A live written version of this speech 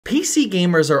PC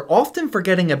gamers are often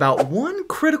forgetting about one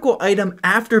critical item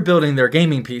after building their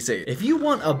gaming PC. If you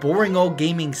want a boring old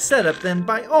gaming setup, then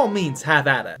by all means have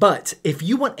at it. But if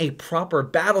you want a proper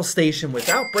battle station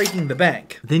without breaking the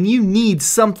bank, then you need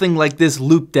something like this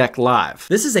Loupedeck Live.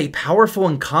 This is a powerful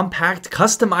and compact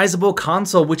customizable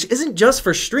console which isn't just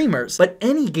for streamers, but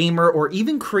any gamer or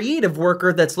even creative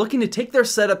worker that's looking to take their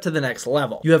setup to the next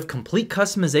level. You have complete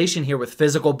customization here with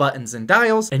physical buttons and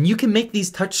dials, and you can make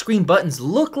these touchscreen buttons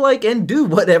look like and do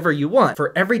whatever you want.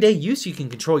 For everyday use, you can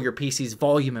control your PC's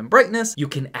volume and brightness, you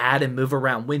can add and move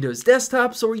around Windows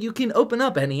desktops, or you can open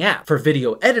up any app. For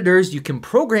video editors, you can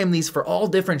program these for all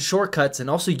different shortcuts and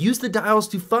also use the dials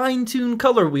to fine-tune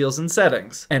color wheels and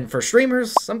settings. And for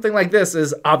streamers, something like this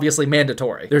is obviously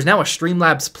mandatory. There's now a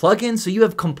Streamlabs plugin, so you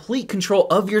have complete control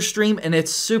of your stream and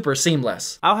it's super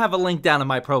seamless. I'll have a link down in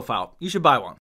my profile. You should buy one.